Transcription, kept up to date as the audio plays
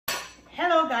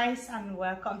guys, and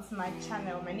welcome to my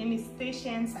channel. My name is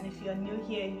Patience, and if you are new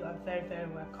here, you are very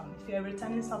welcome. If you're a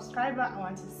returning subscriber, I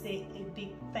want to say a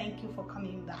big thank you for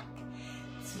coming back.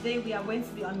 Today we are going to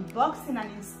be unboxing and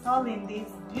installing these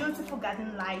beautiful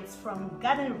garden lights from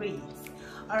Gardenreet.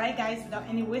 Alright guys, without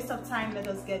any waste of time, let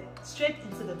us get straight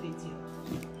into the video.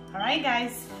 Alright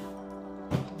guys,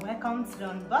 welcome to the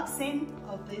unboxing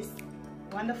of this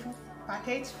wonderful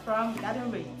package from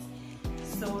Gardenreet.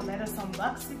 So let us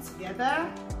unbox it together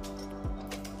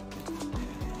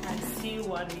and see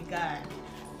what we got.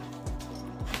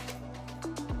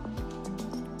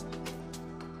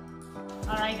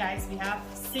 Alright guys, we have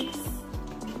six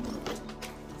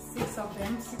of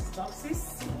them, 6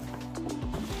 boxes.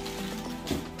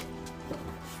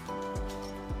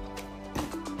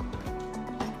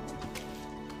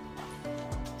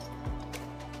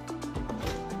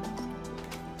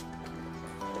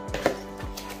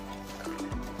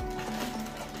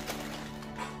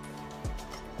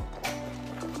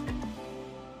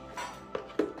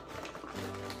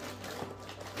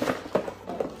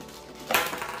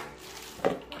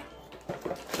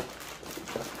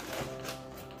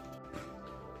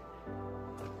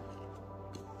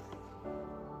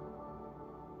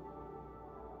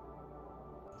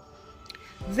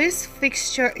 This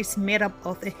fixture is made up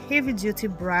of a heavy-duty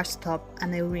brass top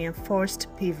and a reinforced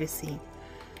PVC.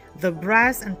 The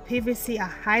brass and PVC are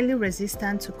highly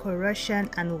resistant to corrosion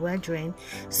and weathering,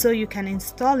 so you can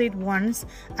install it once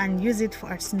and use it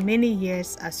for as many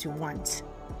years as you want.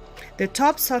 The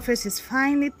top surface is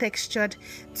finely textured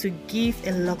to give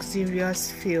a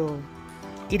luxurious feel.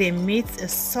 It emits a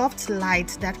soft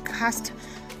light that casts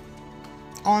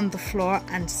on the floor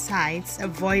and sides,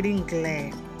 avoiding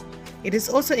glare. It is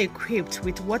also equipped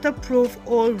with waterproof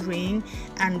O-ring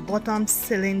and bottom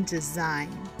ceiling design.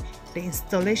 The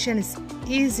installation is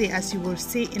easy, as you will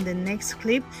see in the next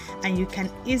clip, and you can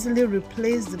easily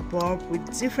replace the bulb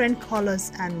with different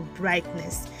colors and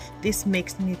brightness. This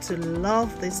makes me to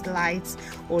love these lights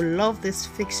or love this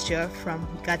fixture from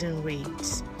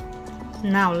Gardenreet.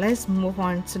 Now let's move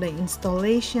on to the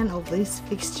installation of this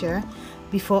fixture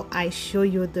before I show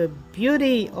you the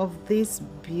beauty of these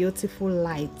beautiful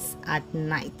lights at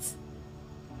night.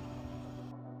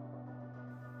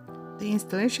 The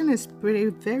installation is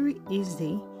very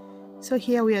easy. So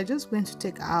here we are just going to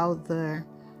take out the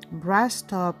brass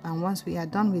top, and once we are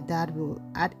done with that, we'll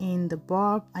add in the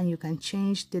bulb, and you can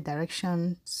change the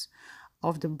directions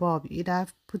of the bulb. Either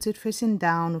put it facing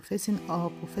down or facing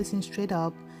up or facing straight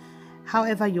up.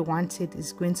 However you want it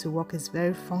is going to work. It's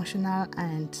very functional,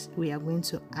 and we are going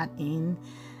to add in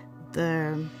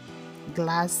the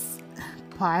glass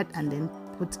part and then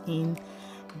put in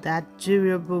that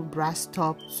durable brass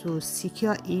top to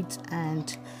secure it,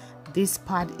 and this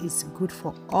part is good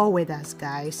for all weathers,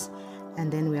 guys.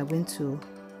 And then we are going to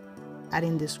add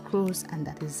in the screws, and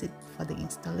that is it for the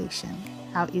installation.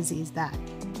 How easy is that?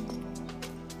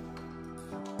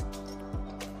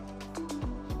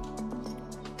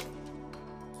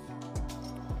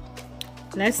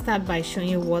 Let's start by showing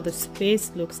you what the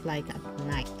space looks like at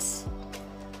night.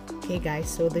 Okay guys,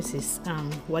 so this is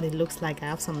what it looks like. I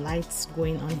have some lights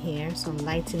going on here, some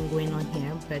lighting going on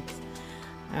here, but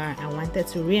I wanted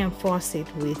to reinforce it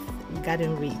with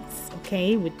Gardenreet,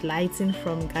 okay, with lighting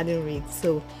from Gardenreet.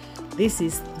 So this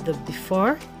is the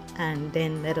before, and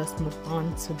then let us move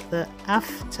on to the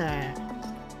after.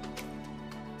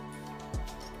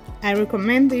 I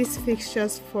recommend these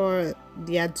fixtures for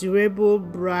their durable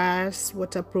brass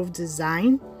waterproof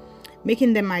design,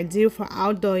 making them ideal for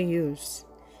outdoor use.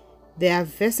 They are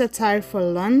versatile for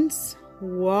lawns,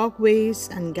 walkways,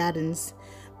 and gardens,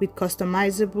 with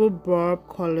customizable bulb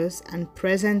colors and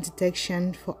presence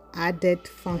detection for added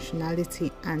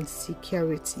functionality and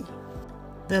security.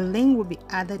 The link will be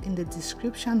added in the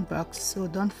description box, so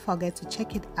don't forget to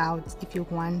check it out if you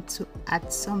want to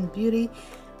add some beauty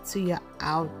to your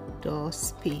outdoor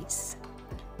space.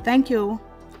 Thank you,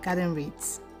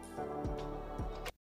 Gardenreet.